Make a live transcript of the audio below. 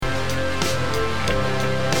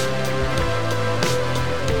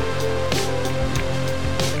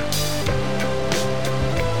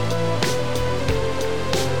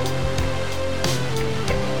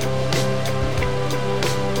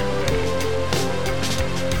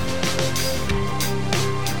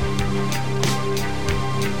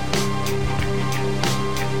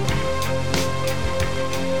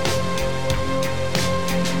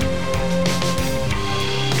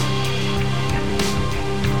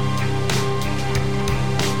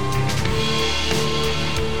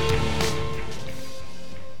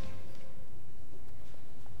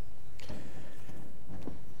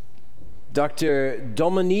Dr.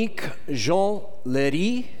 Dominique Jean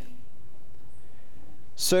Léry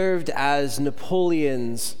served as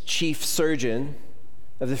Napoleon's chief surgeon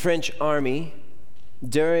of the French army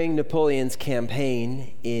during Napoleon's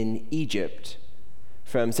campaign in Egypt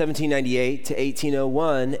from 1798 to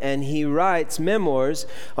 1801, and he writes memoirs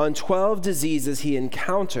on 12 diseases he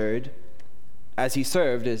encountered as he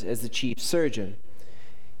served as the chief surgeon.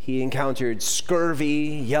 He encountered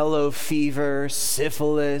scurvy, yellow fever,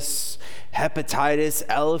 syphilis, hepatitis,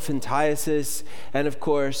 elephantiasis, and of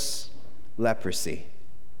course, leprosy.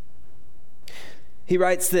 He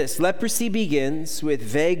writes this: leprosy begins with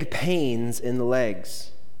vague pains in the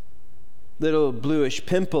legs. Little bluish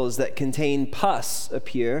pimples that contain pus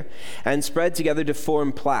appear and spread together to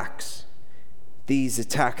form plaques. These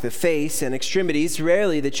attack the face and extremities,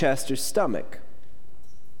 rarely the chest or stomach.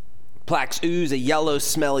 Plaques ooze a yellow,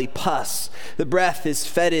 smelly pus. The breath is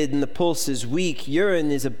fetid and the pulse is weak.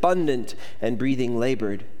 Urine is abundant and breathing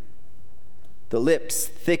labored. The lips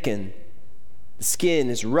thicken. The skin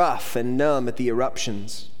is rough and numb at the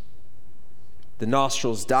eruptions. The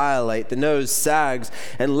nostrils dilate. The nose sags,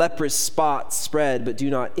 and leprous spots spread but do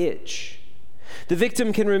not itch. The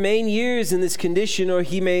victim can remain years in this condition, or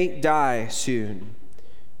he may die soon.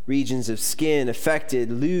 Regions of skin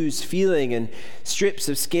affected lose feeling, and strips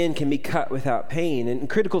of skin can be cut without pain. And in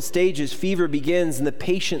critical stages, fever begins, and the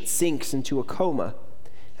patient sinks into a coma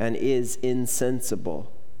and is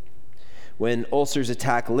insensible. When ulcers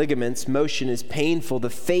attack ligaments, motion is painful. The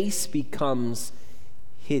face becomes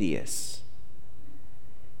hideous.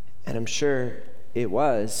 And I'm sure it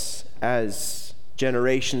was, as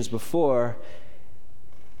generations before,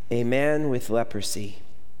 a man with leprosy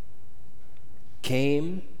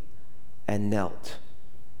came and knelt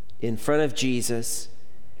in front of Jesus,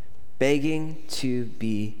 begging to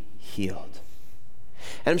be healed.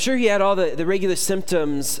 And I'm sure he had all the regular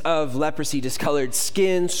symptoms of leprosy: discolored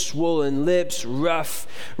skin, swollen lips, rough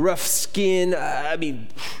skin,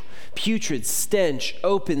 putrid stench,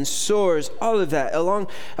 open sores, all of that,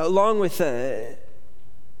 along with the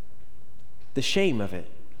shame of it.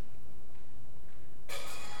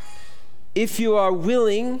 If you are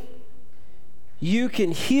willing, you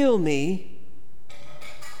can heal me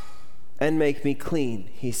and make me clean,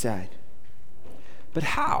 he said. But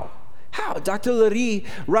how? How? Dr. Léry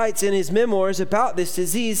writes in his memoirs about this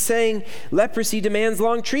disease, saying leprosy demands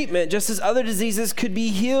long treatment. Just as other diseases could be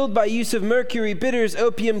healed by use of mercury, bitters,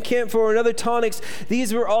 opium, camphor, and other tonics,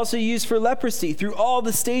 these were also used for leprosy. Through all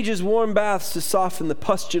the stages, warm baths to soften the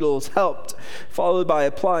pustules helped, followed by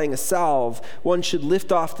applying a salve. One should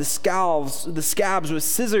lift off the scabs with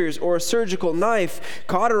scissors or a surgical knife,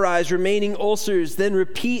 cauterize remaining ulcers, then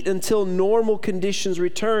repeat until normal conditions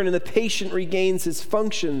return and the patient regains his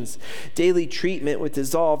functions. Daily treatment with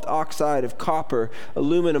dissolved oxide of copper,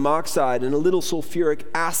 aluminum oxide, and a little sulfuric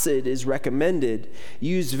acid is recommended.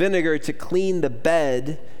 Use vinegar to clean the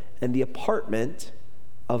bed and the apartment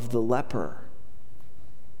of the leper.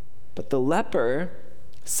 But the leper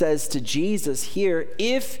says to Jesus here,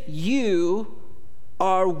 if you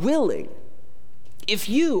are willing. If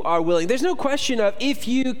you are willing. There's no question of if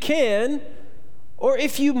you can, or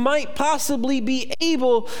if you might possibly be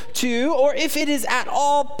able to, or if it is at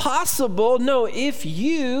all possible. No, if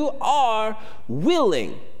you are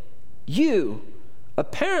willing, you,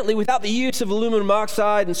 apparently without the use of aluminum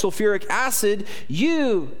oxide and sulfuric acid,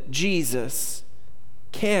 you, Jesus,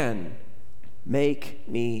 can make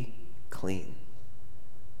me clean.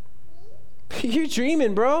 You're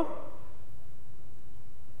dreaming, bro.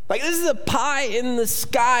 Like, this is a pie in the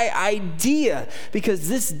sky idea, because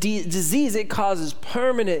this disease, it causes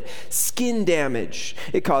permanent skin damage.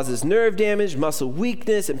 It causes nerve damage, muscle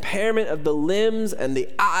weakness, impairment of the limbs and the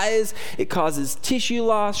eyes. It causes tissue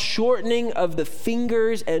loss, shortening of the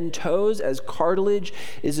fingers and toes as cartilage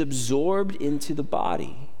is absorbed into the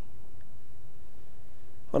body.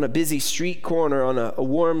 On a busy street corner on a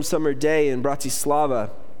warm summer day in Bratislava,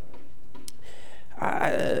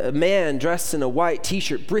 a man dressed in a white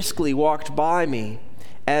t-shirt briskly walked by me,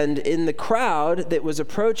 and in the crowd that was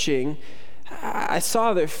approaching, I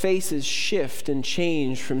saw their faces shift and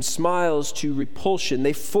change from smiles to repulsion.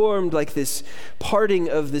 They formed like this parting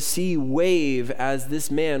of the sea wave as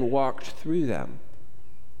this man walked through them.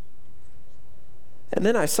 And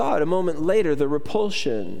then I saw it a moment later, the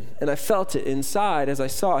repulsion, and I felt it inside as I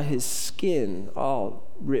saw his skin all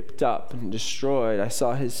ripped up and destroyed. I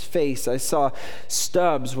saw his face. I saw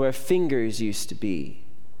stubs where fingers used to be.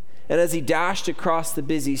 And as he dashed across the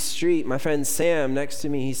busy street, my friend Sam next to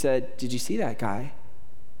me, he said, "Did you see that guy?"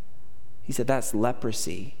 He said, "That's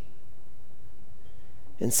leprosy."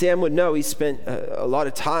 And Sam would know. He spent a lot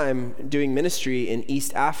of time doing ministry in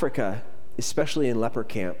East Africa. especially in leper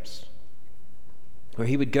camps, where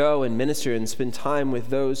he would go and minister and spend time with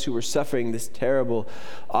those who were suffering this terrible,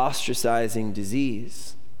 ostracizing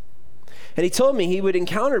disease. And he told me he would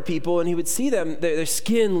encounter people and he would see them, their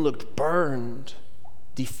skin looked burned,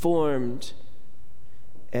 deformed,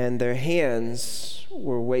 and their hands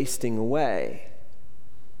were wasting away.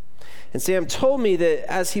 And Sam told me that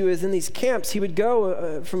as he was in these camps, he would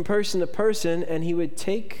go from person to person and he would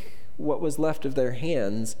take what was left of their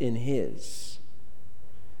hands in his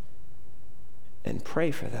and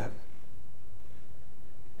pray for them.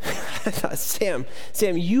 I thought, Sam,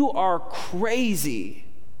 you are crazy.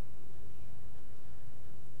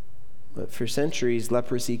 But for centuries,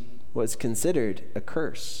 leprosy was considered a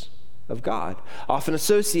curse of God, often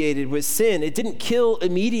associated with sin. It didn't kill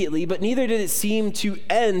immediately, but neither did it seem to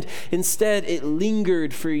end. Instead, it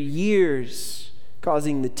lingered for years,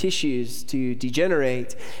 causing the tissues to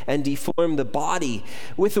degenerate and deform the body.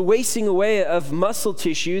 With the wasting away of muscle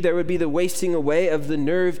tissue, there would be the wasting away of the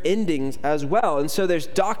nerve endings as well. And so there's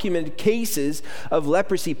documented cases of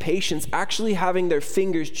leprosy patients actually having their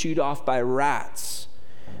fingers chewed off by rats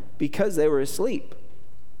because they were asleep.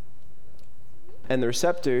 And the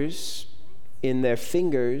receptors in their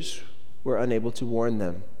fingers were unable to warn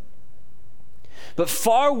them. But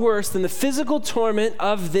far worse than the physical torment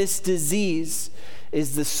of this disease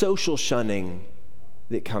is the social shunning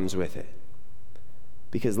that comes with it.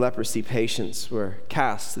 Because leprosy patients were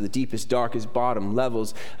cast to the deepest, darkest bottom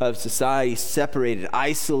levels of society, separated,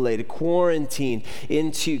 isolated, quarantined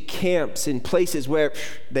into camps in places where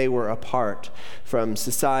they were apart from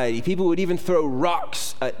society. People would even throw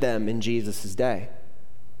rocks at them in Jesus' day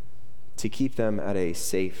to keep them at a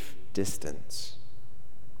safe distance.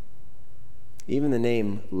 Even the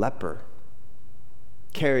name leper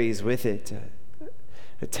carries with it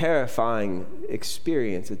a terrifying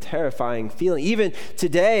experience, a terrifying feeling. Even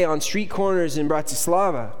today on street corners in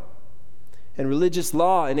Bratislava, and religious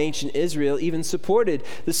law in ancient Israel even supported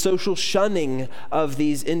the social shunning of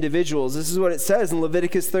these individuals. This is what it says in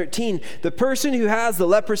Leviticus 13. The person who has the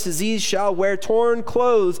leprous disease shall wear torn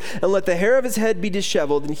clothes, and let the hair of his head be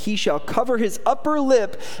disheveled, and he shall cover his upper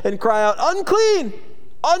lip and cry out, unclean,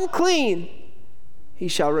 unclean. He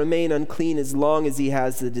shall remain unclean as long as he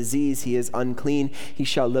has the disease. He is unclean. He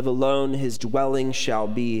shall live alone. His dwelling shall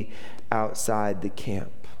be outside the camp.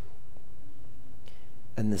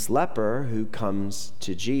 And this leper who comes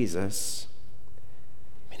to Jesus,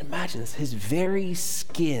 imagine this, his very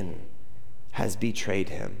skin has betrayed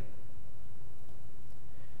him.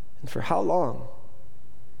 And for how long?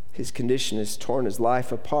 His condition has torn his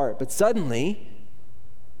life apart. But suddenly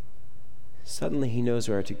he knows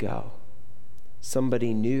where to go.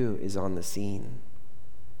 Somebody new is on the scene.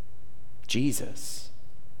 Jesus.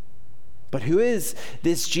 But who is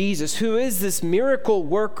this Jesus? Who is this miracle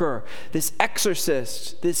worker, this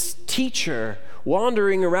exorcist, this teacher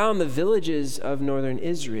wandering around the villages of northern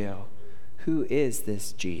Israel? Who is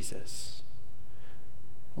this Jesus?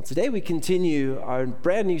 Well, today we continue our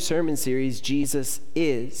brand new sermon series, Jesus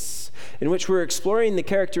Is, in which we're exploring the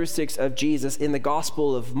characteristics of Jesus in the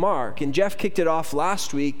Gospel of Mark. And Jeff kicked it off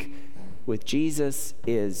last week with Jesus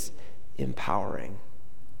is empowering.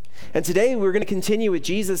 And today we're going to continue with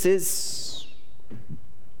Jesus is,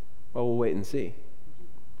 well, we'll wait and see.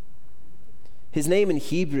 His name in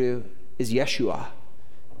Hebrew is Yeshua,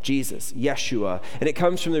 Jesus, Yeshua. And it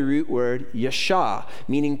comes from the root word yasha,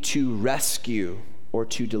 meaning to rescue or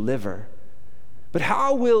to deliver. But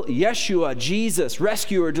how will Yeshua, Jesus,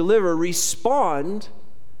 rescue or deliver, respond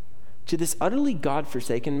to this utterly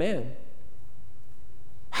God-forsaken man?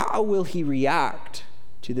 How will he react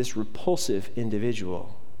to this repulsive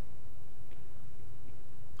individual?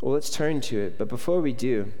 Well, let's turn to it. But before we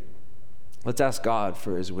do, let's ask God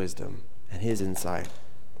for his wisdom and his insight.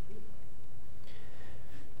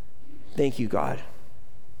 Thank you, God.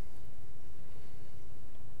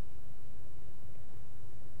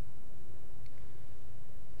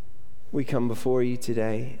 We come before you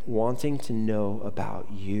today wanting to know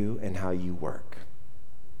about you and how you work.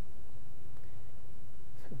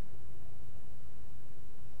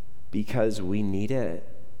 Because we need it.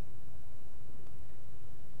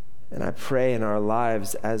 And I pray in our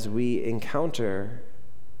lives as we encounter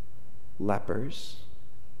lepers,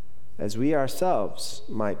 as we ourselves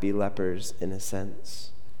might be lepers in a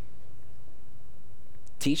sense,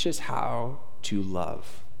 teach us how to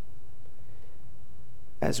love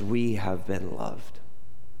as we have been loved.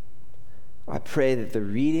 I pray that the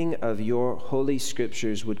reading of your holy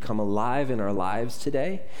scriptures would come alive in our lives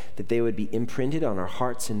today, that they would be imprinted on our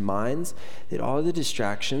hearts and minds, that all of the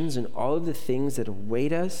distractions and all of the things that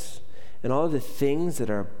await us and all of the things that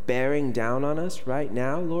are bearing down on us right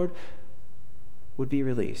now, Lord, would be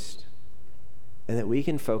released, and that we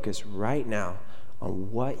can focus right now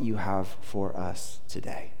on what you have for us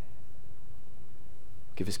today.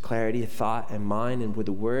 Give us clarity of thought and mind, and with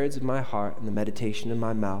the words of my heart and the meditation of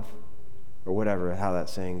my mouth, or whatever, how that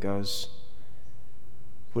saying goes,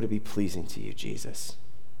 would it be pleasing to you, Jesus?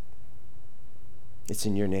 It's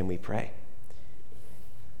in your name we pray.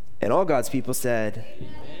 And all God's people said,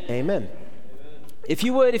 Amen. If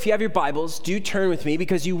you have your Bibles, do turn with me,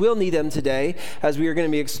 because you will need them today as we are going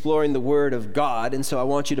to be exploring the Word of God. And so I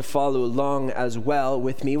want you to follow along as well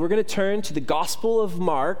with me. We're going to turn to the Gospel of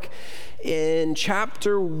Mark in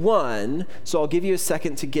chapter 1. So I'll give you a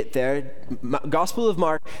second to get there. Gospel of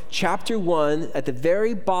Mark, chapter 1, at the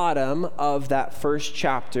very bottom of that first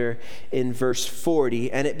chapter in verse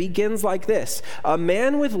 40. And it begins like this. A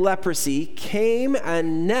man with leprosy came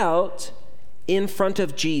and knelt in front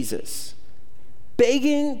of Jesus,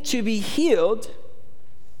 begging to be healed.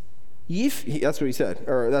 That's what he said,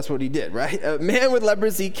 or that's what he did, right? A man with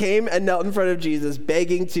leprosy came and knelt in front of Jesus,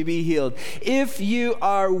 begging to be healed. If you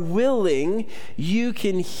are willing, you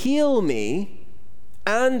can heal me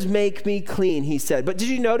and make me clean, he said. But did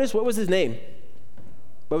you notice, what was his name?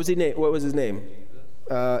 What was his name?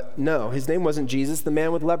 No, his name wasn't Jesus, the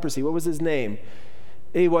man with leprosy. What was his name?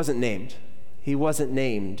 He wasn't named. He wasn't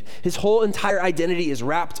named. His whole entire identity is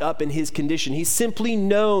wrapped up in his condition. He's simply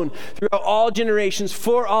known throughout all generations,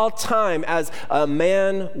 for all time, as a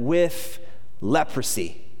man with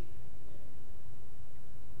leprosy.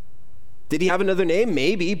 Did he have another name?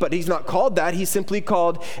 Maybe, but he's not called that. He's simply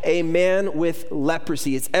called a man with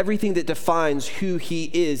leprosy. It's everything that defines who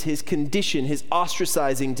he is, his condition, his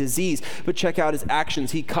ostracizing disease. But check out his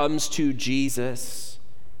actions. He comes to Jesus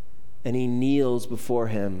and he kneels before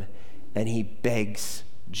him, and he begs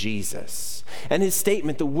Jesus. And his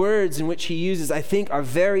statement, the words in which he uses, I think are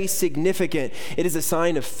very significant. It is a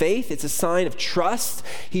sign of faith. It's a sign of trust.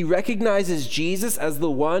 He recognizes Jesus as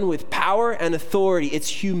the one with power and authority. It's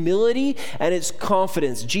humility and it's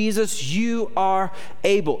confidence. Jesus, you are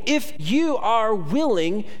able. If you are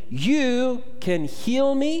willing, you can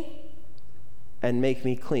heal me and make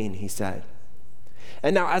me clean, he said.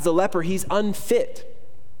 And now as a leper, he's unfit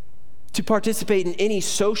to participate in any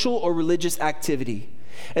social or religious activity.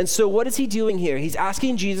 And so what is he doing here? He's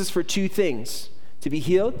asking Jesus for two things: to be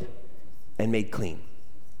healed and made clean.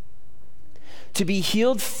 To be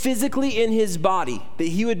healed physically in his body, that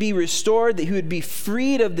he would be restored, that he would be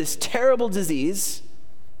freed of this terrible disease.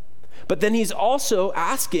 But then he's also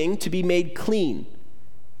asking to be made clean.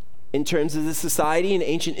 In terms of the society in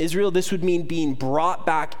ancient Israel, this would mean being brought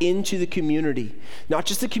back into the community. Not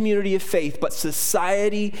just the community of faith, but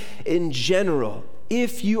society in general.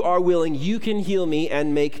 If you are willing, you can heal me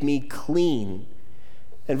and make me clean.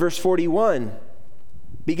 And verse 41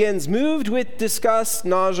 begins, moved with disgust,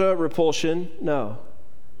 nausea, repulsion. No,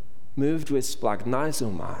 moved with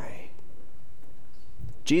splagnizomai.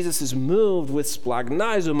 Jesus is moved with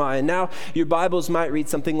splagnizomai. And now your Bibles might read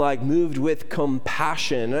something like moved with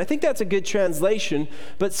compassion. And I think that's a good translation.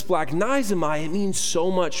 But splagnizomai, it means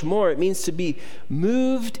so much more. It means to be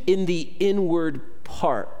moved in the inward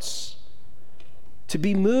parts. To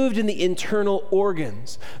be moved in the internal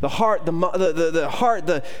organs. The heart,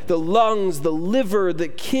 the lungs, the liver, the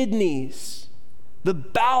kidneys, the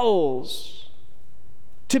bowels.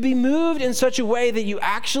 To be moved in such a way that you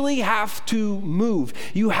actually have to move.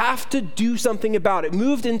 You have to do something about it.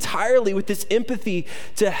 Moved entirely with this empathy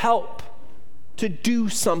to help, to do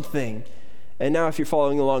something. And now if you're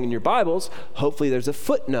following along in your Bibles, hopefully there's a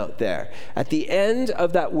footnote there. At the end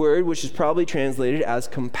of that word, which is probably translated as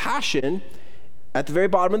compassion, at the very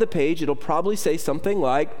bottom of the page, it'll probably say something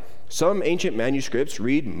like, some ancient manuscripts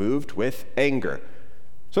read moved with anger.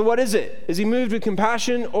 So what is it? Is he moved with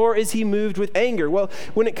compassion or is he moved with anger? Well,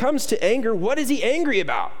 when it comes to anger, what is he angry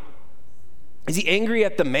about? Is he angry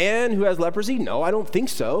at the man who has leprosy? No, I don't think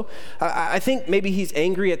so. I think maybe he's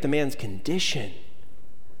angry at the man's condition,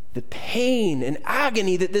 the pain and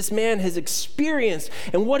agony that this man has experienced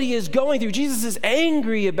and what he is going through. Jesus is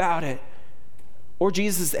angry about it. Or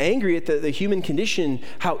Jesus is angry at the human condition,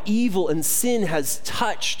 how evil and sin has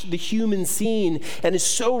touched the human scene and is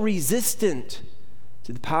so resistant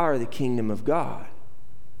to the power of the kingdom of God.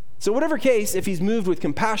 So whatever case, if he's moved with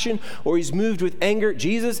compassion or he's moved with anger,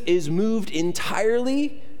 Jesus is moved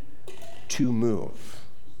entirely to move.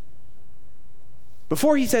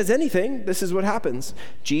 Before he says anything, this is what happens.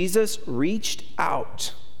 Jesus reached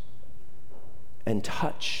out and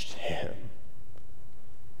touched him.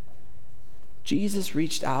 Jesus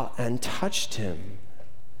reached out and touched him.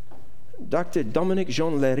 Dr. Dominique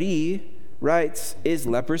Jean Lery writes, is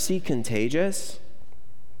leprosy contagious?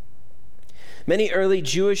 Many early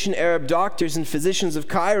Jewish and Arab doctors and physicians of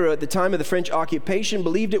Cairo at the time of the French occupation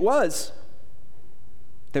believed it was.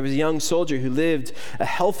 There was a young soldier who lived a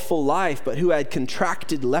healthful life, but who had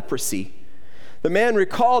contracted leprosy. The man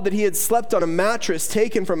recalled that he had slept on a mattress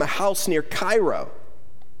taken from a house near Cairo.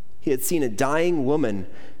 He had seen a dying woman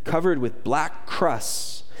covered with black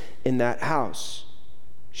crusts in that house.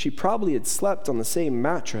 She probably had slept on the same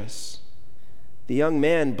mattress. The young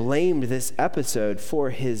man blamed this episode for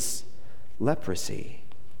his leprosy.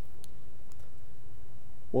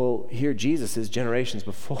 Well, here Jesus is generations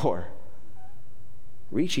before,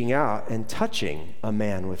 reaching out and touching a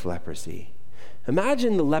man with leprosy.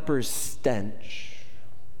 Imagine the leper's stench.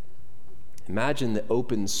 Imagine the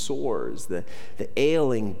open sores, the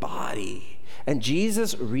ailing body. And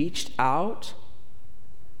Jesus reached out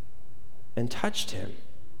and touched him.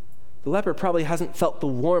 The leper probably hasn't felt the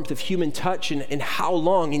warmth of human touch in how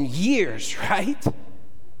long? In years, right?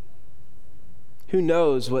 Who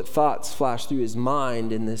knows what thoughts flashed through his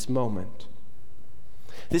mind in this moment?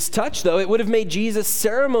 This touch, though, it would have made Jesus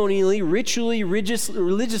ceremonially, ritually,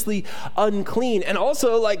 religiously unclean, and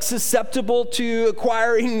also susceptible to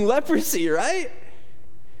acquiring leprosy, right?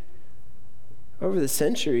 Over the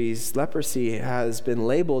centuries, leprosy has been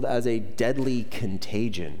labeled as a deadly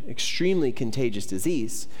contagion, extremely contagious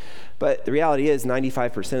disease. But the reality is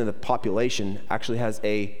 95% of the population actually has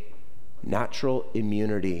a natural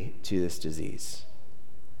immunity to this disease.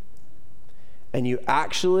 And you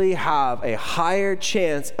actually have a higher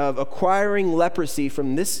chance of acquiring leprosy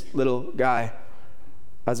from this little guy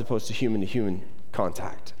as opposed to human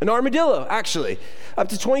contact. An armadillo, actually. Up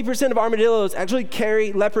to 20% of armadillos actually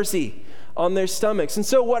carry leprosy on their stomachs. And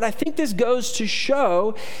so what I think this goes to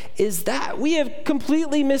show is that we have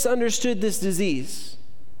completely misunderstood this disease.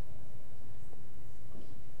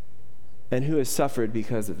 And who has suffered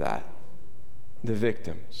because of that? The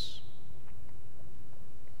victims.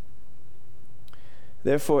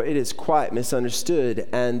 Therefore, it is quite misunderstood,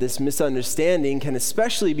 and this misunderstanding can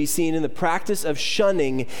especially be seen in the practice of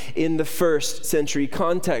shunning in the first century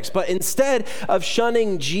context. But instead of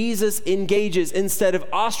shunning, Jesus engages. Instead of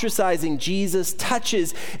ostracizing, Jesus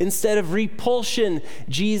touches. Instead of repulsion,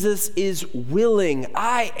 Jesus is willing.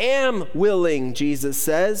 I am willing, Jesus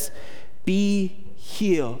says. Be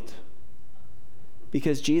healed.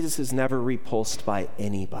 Because Jesus is never repulsed by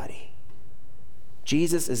anybody.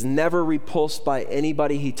 Jesus is never repulsed by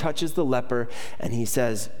anybody. He touches the leper and he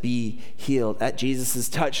says, be healed. At Jesus'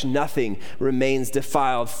 touch, nothing remains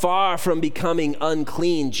defiled. Far from becoming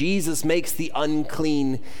unclean, Jesus makes the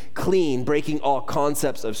unclean clean, breaking all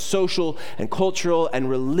concepts of social and cultural and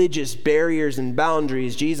religious barriers and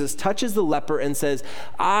boundaries. Jesus touches the leper and says,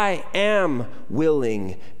 I am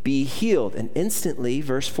willing, be healed. And instantly,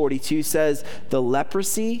 verse 42 says, the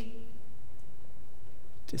leprosy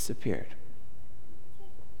disappeared.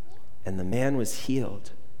 And the man was healed.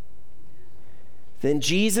 Then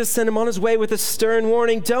Jesus sent him on his way with a stern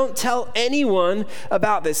warning. Don't tell anyone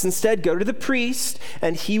about this. Instead, go to the priest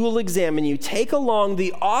and he will examine you. Take along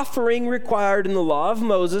the offering required in the law of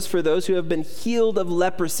Moses for those who have been healed of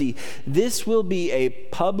leprosy. This will be a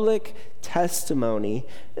public testimony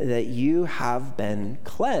that you have been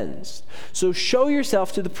cleansed. So show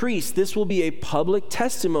yourself to the priest. This will be a public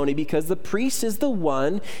testimony because the priest is the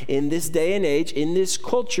one in this day and age, in this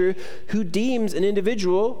culture, who deems an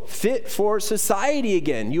individual fit for society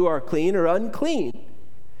again. You are clean or unclean.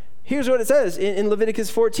 Here's what it says in Leviticus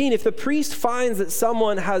 14. If the priest finds that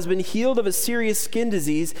someone has been healed of a serious skin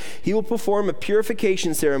disease, he will perform a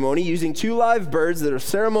purification ceremony using 2 live birds that are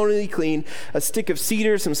ceremonially clean, a stick of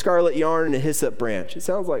cedar, some scarlet yarn, and a hyssop branch. It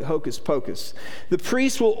sounds like hocus pocus. The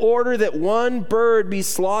priest will order that 1 bird be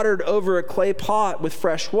slaughtered over a clay pot with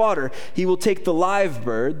fresh water. He will take the live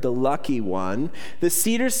bird, the lucky one, the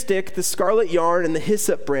cedar stick, the scarlet yarn, and the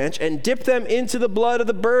hyssop branch, and dip them into the blood of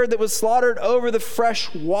the bird that was slaughtered over the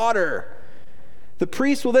fresh water. The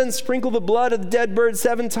priest will then sprinkle the blood of the dead bird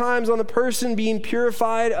 7 times on the person being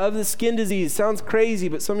purified of the skin disease. Sounds crazy,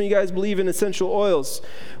 but some of you guys believe in essential oils.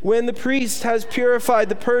 When the priest has purified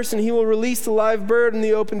the person, he will release the live bird in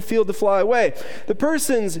the open field to fly away. The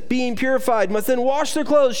persons being purified must then wash their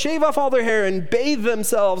clothes, shave off all their hair, and bathe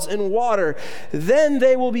themselves in water. Then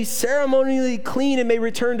they will be ceremonially clean and may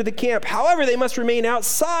return to the camp. However, they must remain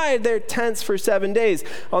outside their tents for 7 days.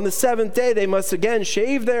 On the 7th day, they must again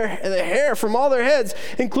shave the hair from all their heads,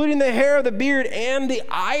 including the hair of the beard and the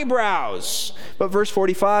eyebrows. But verse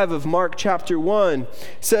 45 of Mark chapter 1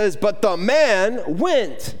 says, but the man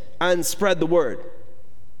went and spread the word.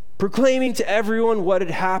 proclaiming to everyone what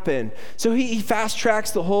had happened. So he fast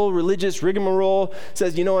tracks the whole religious rigmarole,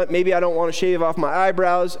 says, you know what, maybe I don't want to shave off my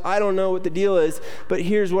eyebrows. I don't know what the deal is, but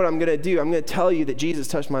here's what I'm going to do. I'm going to tell you that Jesus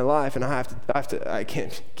touched my life, and I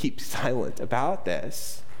can't keep silent about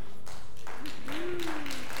this.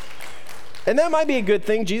 And that might be a good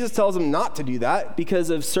thing. Jesus tells him not to do that because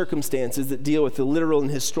of circumstances that deal with the literal and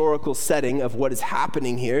historical setting of what is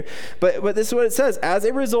happening here. But this is what it says. As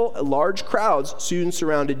a result, large crowds soon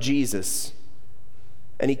surrounded Jesus,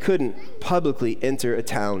 and he couldn't publicly enter a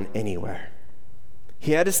town anywhere.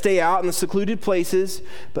 He had to stay out in the secluded places,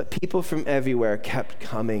 but people from everywhere kept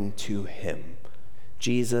coming to him.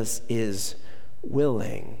 Jesus is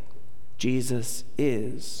willing. Jesus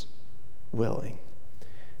is willing.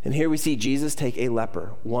 And here we see Jesus take a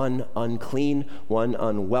leper, one unclean, one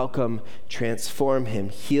unwelcome, transform him,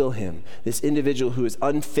 heal him, this individual who is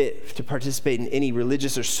unfit to participate in any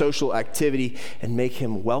religious or social activity, and make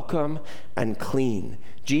him welcome and clean.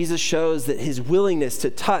 Jesus shows that his willingness to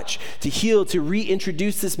touch, to heal, to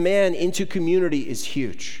reintroduce this man into community is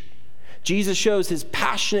huge. Jesus shows his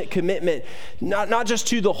passionate commitment, not just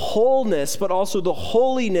to the wholeness, but also the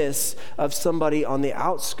holiness of somebody on the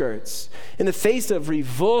outskirts. In the face of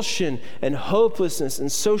revulsion and hopelessness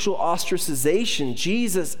and social ostracization,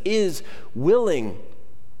 Jesus is willing.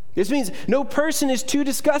 This means no person is too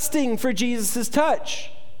disgusting for Jesus'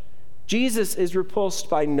 touch. Jesus is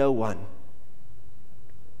repulsed by no one.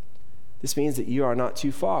 This means that you are not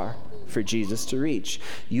too far for Jesus to reach.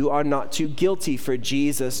 You are not too guilty for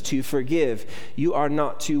Jesus to forgive. You are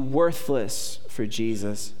not too worthless for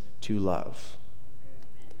Jesus to love.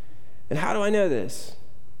 And how do I know this?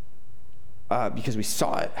 Because we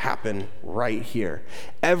saw it happen right here.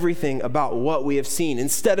 Everything about what we have seen.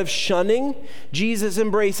 Instead of shunning, Jesus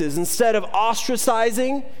embraces. Instead of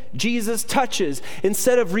ostracizing, Jesus touches.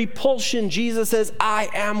 Instead of repulsion, Jesus says, I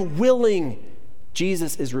am willing.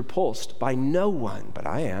 Jesus is repulsed by no one, but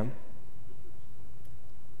I am.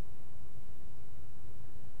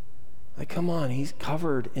 Like, come on, he's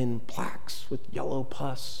covered in plaques with yellow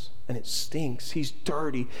pus, and it stinks. He's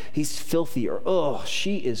dirty. He's filthy. Or, oh,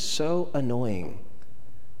 she is so annoying.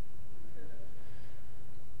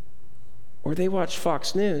 Or they watch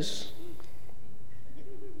Fox News,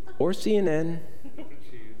 or CNN,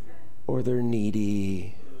 or they're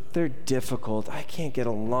needy. They're difficult. I can't get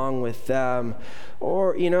along with them.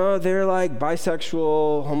 Or, they're like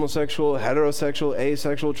bisexual, homosexual, heterosexual,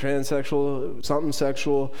 asexual, transsexual, something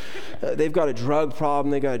sexual. They've got a drug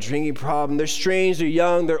problem. They've got a drinking problem. They're strange. They're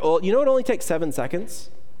young. They're old. You know, it only takes 7 seconds.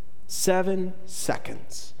 7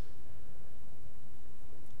 seconds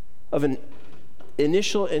of an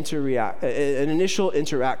initial interaction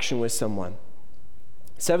with someone.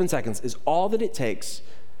 7 seconds is all that it takes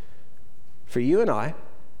for you and I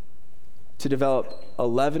to develop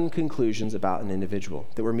 11 conclusions about an individual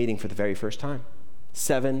that we're meeting for the very first time.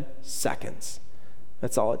 7 seconds.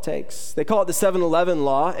 That's all it takes. They call it the 7-Eleven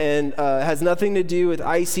law, and has nothing to do with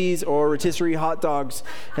ices or rotisserie hot dogs.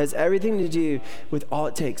 It has everything to do with all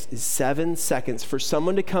it takes is 7 seconds for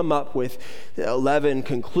someone to come up with 11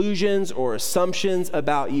 conclusions or assumptions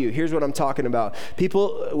about you. Here's what I'm talking about.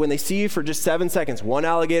 People, when they see you for just 7 seconds, 1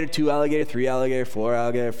 alligator, 2 alligator, 3 alligator, 4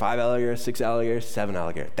 alligator, 5 alligator, 6 alligator, 7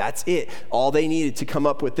 alligator. That's it. All they needed to come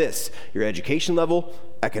up with this. Your education level,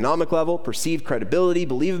 economic level, perceived credibility,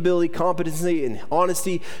 believability, competency, and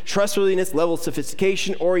honesty, trustworthiness, level of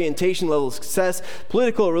sophistication, orientation, level of success,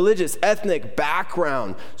 political, religious, ethnic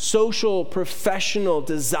background, social, professional,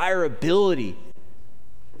 desirability.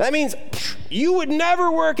 That means you would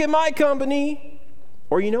never work in my company.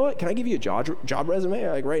 Or you know what? Can I give you a job resume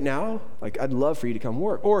like right now? Like I'd love for you to come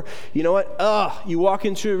work. Or you know what? You walk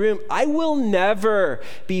into a room. I will never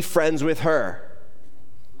be friends with her.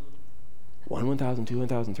 1, 1,000, 2,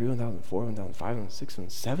 1,000, 3, 1,000, 4, 1,000, 5, 1,000, 6,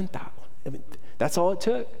 1,000, 7,000. I mean, that's all it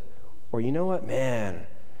took. Or you know what? Man,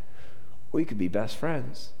 we could be best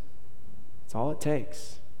friends. That's all it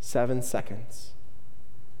takes. 7 seconds.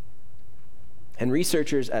 And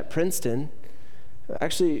researchers at Princeton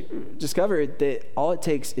actually discovered that all it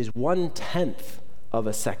takes is 1/10 of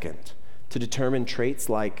a second to determine traits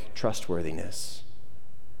like trustworthiness.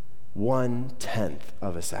 1/10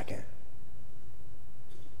 of a second.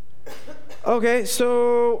 Okay,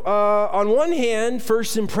 so on one hand,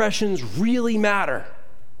 first impressions really matter.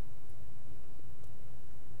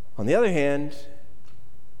 On the other hand,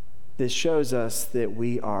 this shows us that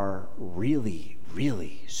we are really,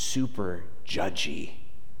 really super judgy.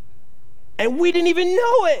 And we didn't even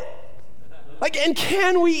know it. And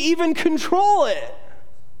can we even control it?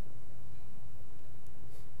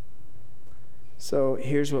 So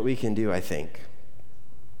here's what we can do, I think.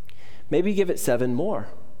 Maybe give it 7 more.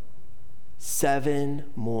 7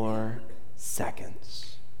 more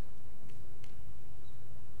seconds.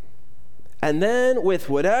 And then with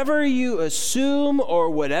whatever you assume or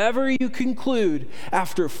whatever you conclude,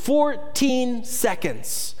 after 14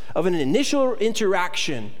 seconds of an initial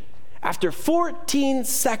interaction, after 14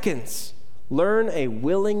 seconds, learn a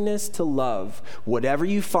willingness to love. Whatever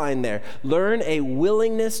you find there, learn a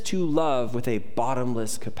willingness to love with a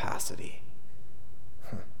bottomless capacity.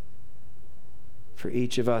 For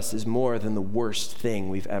each of us is more than the worst thing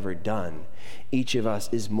we've ever done. Each of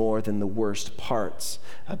us is more than the worst parts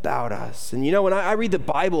about us. And you know, when I read the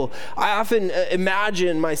Bible, I often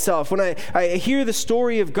imagine myself, when I hear the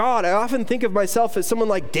story of God, I often think of myself as someone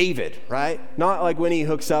like David, right? Not like when he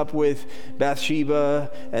hooks up with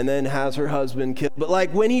Bathsheba and then has her husband killed, but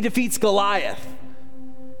like when he defeats Goliath.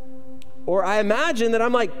 Or I imagine that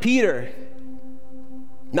I'm like Peter.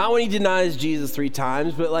 Not when he denies Jesus 3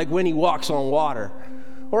 times, but like when he walks on water.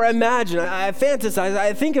 Or I imagine, I fantasize,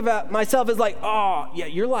 I think about myself as like, oh, yeah,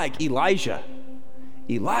 you're like Elijah,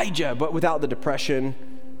 but without the depression.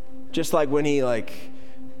 Just like when he like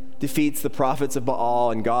defeats the prophets of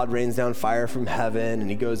Baal and God rains down fire from heaven and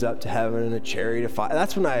he goes up to heaven in a chariot of fire.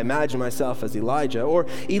 That's when I imagine myself as Elijah. Or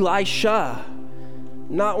Elisha,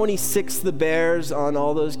 not when he sicks the bears on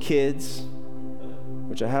all those kids,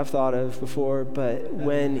 which I have thought of before, but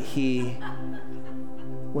when he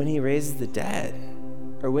raises the dead,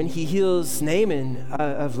 or when he heals Naaman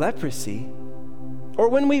of leprosy, or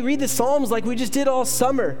when we read the Psalms like we just did all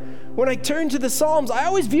summer. When I turn to the Psalms, I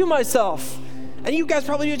always view myself, and you guys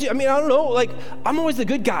probably do too. I mean, I don't know, like I'm always the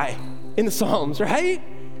good guy in the Psalms, right?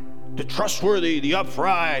 The trustworthy, the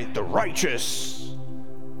upright, the righteous.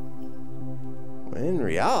 When in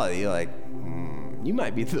reality, like, you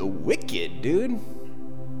might be the wicked, dude.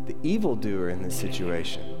 The evildoer in this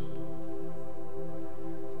situation.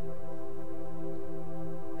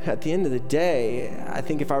 At the end of the day, I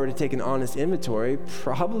think if I were to take an honest inventory,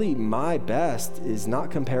 probably my best is not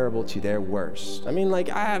comparable to their worst. I mean, like,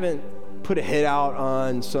 I haven't put a hit out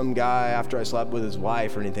on some guy after I slept with his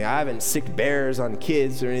wife or anything. I haven't sicked bears on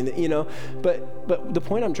kids or anything, you know. But the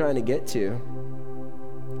point I'm trying to get to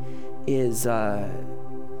is,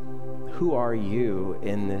 who are you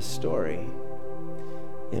in this story?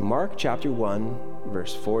 In Mark chapter 1,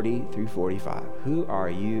 verse 40 through 45, who are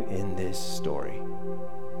you in this story?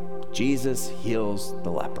 Jesus heals the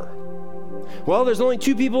leper. Well, there's only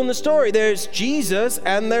 2 people in the story. There's Jesus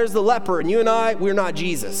and there's the leper. And you and I, we're not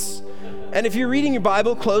Jesus. And if you're reading your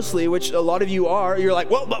Bible closely, which a lot of you are, you're like,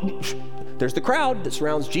 well, there's the crowd that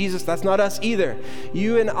surrounds Jesus. That's not us either.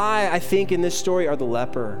 You and I think in this story are the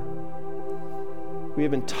leper. We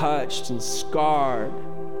have been touched and scarred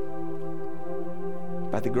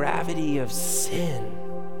by the gravity of sin,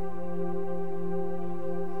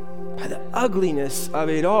 by the ugliness of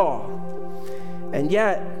it all. And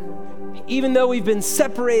yet, even though we've been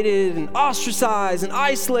separated and ostracized and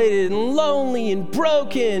isolated and lonely and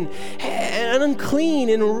broken and unclean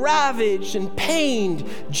and ravaged and pained,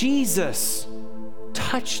 Jesus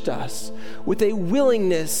touched us with a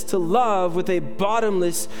willingness to love with a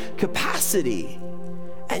bottomless capacity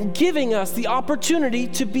and giving us the opportunity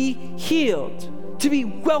to be healed, to be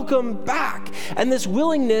welcomed back. And this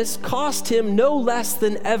willingness cost him no less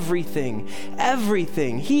than everything.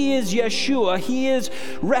 Everything. He is Yeshua. He is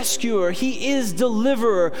rescuer. He is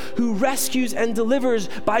deliverer who rescues and delivers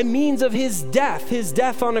by means of his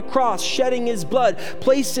death on a cross, shedding his blood,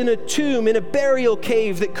 placed in a tomb, in a burial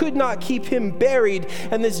cave that could not keep him buried.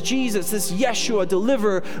 And this Jesus, this Yeshua,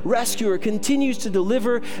 deliverer, rescuer, continues to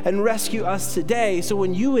deliver and rescue us today. So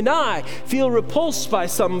when you and I feel repulsed by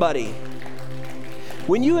somebody,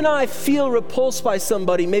 when you and I feel repulsed by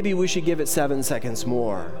somebody, maybe we should give it 7 seconds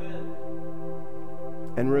more.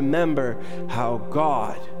 And remember how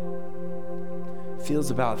God feels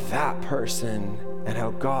about that person and how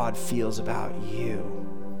God feels about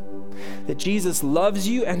you. That Jesus loves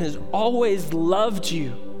you and has always loved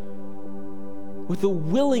you with a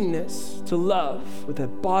willingness to love with a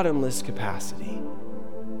bottomless capacity.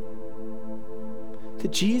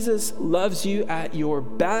 That Jesus loves you at your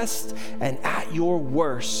best and at your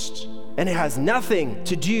worst. And it has nothing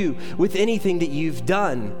to do with anything that you've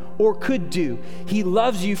done or could do. He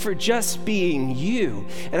loves you for just being you.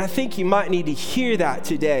 And I think you might need to hear that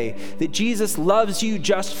today, that Jesus loves you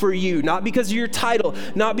just for you, not because of your title,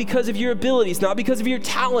 not because of your abilities, not because of your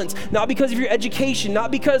talents, not because of your education,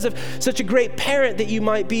 not because of such a great parent that you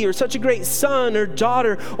might be, or such a great son or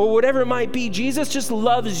daughter, or whatever it might be. Jesus just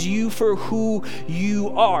loves you for who you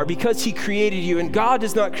are, because he created you. And God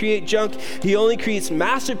does not create junk. He only creates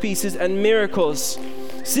masterpieces and miracles.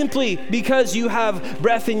 Simply because you have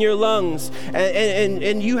breath in your lungs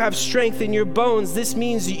and you have strength in your bones, this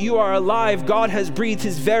means you are alive. God has breathed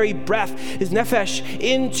his very breath, his nephesh,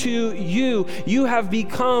 into you. You have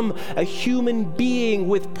become a human being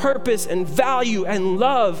with purpose and value and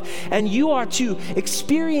love, and you are to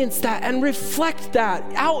experience that and reflect that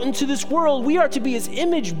out into this world. We are to be his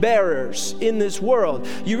image bearers in this world.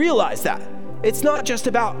 You realize that? It's not just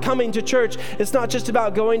about coming to church. It's not just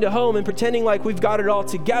about going to home and pretending like we've got it all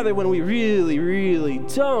together when we really, really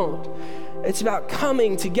don't. It's about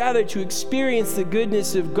coming together to experience the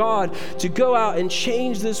goodness of God, to go out and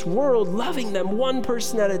change this world, loving them one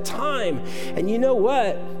person at a time. And you know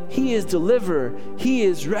what? He is deliverer. He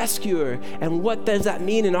is rescuer. And what does that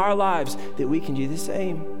mean in our lives? That we can do the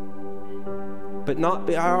same. But not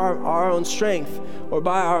by our own strength or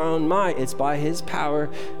by our own might. It's by his power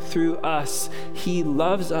through us. He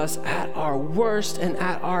loves us at our worst and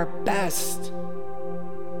at our best.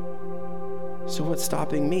 So what's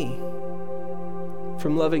stopping me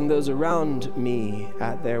from loving those around me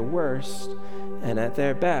at their worst and at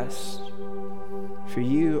their best? For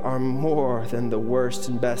you are more than the worst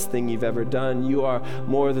and best thing you've ever done. You are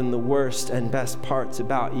more than the worst and best parts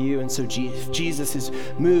about you. And so if Jesus is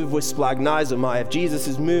moved with splagnizomai, if Jesus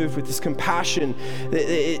is moved with this compassion,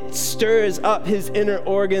 it stirs up his inner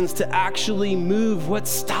organs to actually move. What's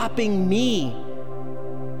stopping me?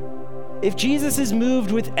 If Jesus is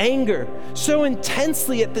moved with anger so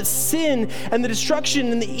intensely at the sin and the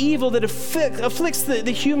destruction and the evil that afflicts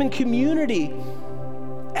the human community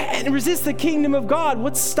and resists the kingdom of God,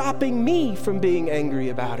 what's stopping me from being angry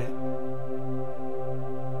about it?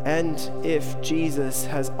 And if Jesus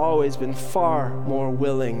has always been far more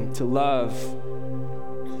willing to love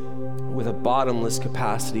with a bottomless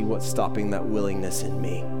capacity, what's stopping that willingness in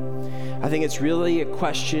me? I think it's really a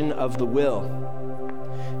question of the will.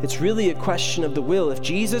 It's really a question of the will. If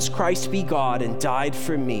Jesus Christ be God and died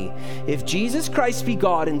for me, if Jesus Christ be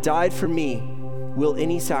God and died for me, will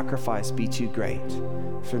any sacrifice be too great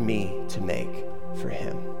for me to make for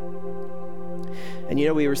him? And you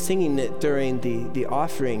know, we were singing it during the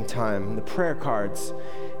offering time, the prayer cards,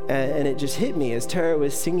 and it just hit me as Tara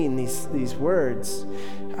was singing these words.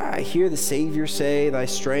 I hear the Savior say, thy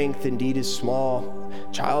strength indeed is small.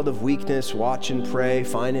 Child of weakness, watch and pray,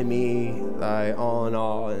 find in me thy all in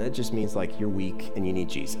all. And it just means like you're weak and you need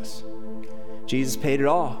Jesus. Jesus paid it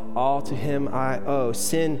all to him I owe.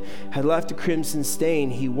 Sin had left a crimson stain,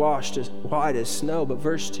 he washed as white as snow. But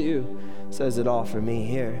verse 2 says it all for me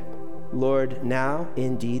here. Lord, now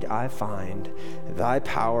indeed I find thy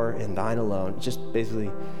power in thine alone. Just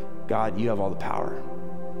basically, God, you have all the power.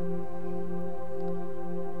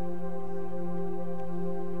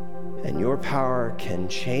 And your power can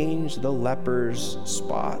change the leper's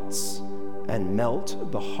spots and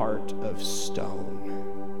melt the heart of stone.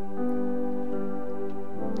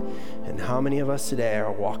 And how many of us today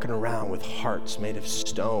are walking around with hearts made of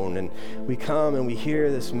stone? And we come and we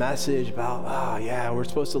hear this message about, we're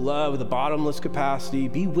supposed to love with a bottomless capacity,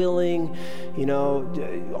 be willing,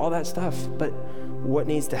 all that stuff. But what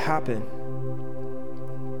needs to happen?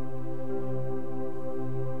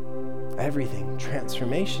 Everything,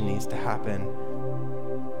 transformation needs to happen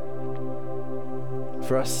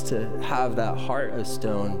for us to have that heart of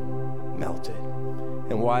stone melted.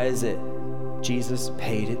 And why is it? Jesus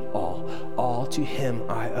paid it all to him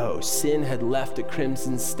I owe. Sin had left a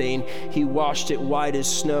crimson stain, he washed it white as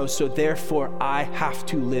snow, so therefore I have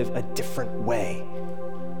to live a different way.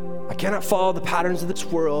 I cannot follow the patterns of this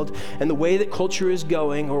world and the way that culture is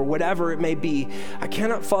going or whatever it may be. I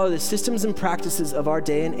cannot follow the systems and practices of our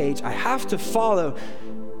day and age. I have to follow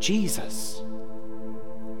Jesus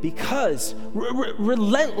because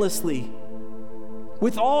relentlessly,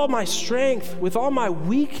 with all my strength, with all my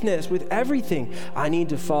weakness, with everything, I need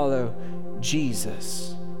to follow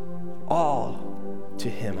Jesus. All to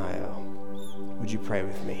him I owe. Would you pray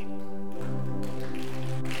with me?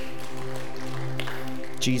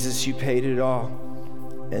 Jesus, you paid it all,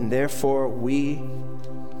 and therefore we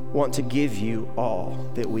want to give you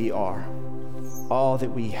all that we are, all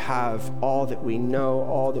that we have, all that we know,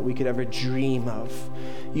 all that we could ever dream of.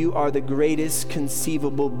 You are the greatest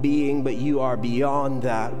conceivable being, but you are beyond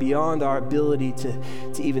that, beyond our ability to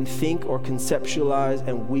even think or conceptualize,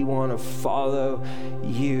 and we want to follow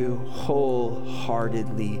you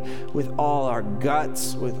wholeheartedly with all our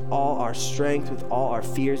guts, with all our strength, with all our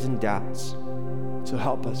fears and doubts. So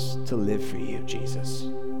help us to live for you, Jesus.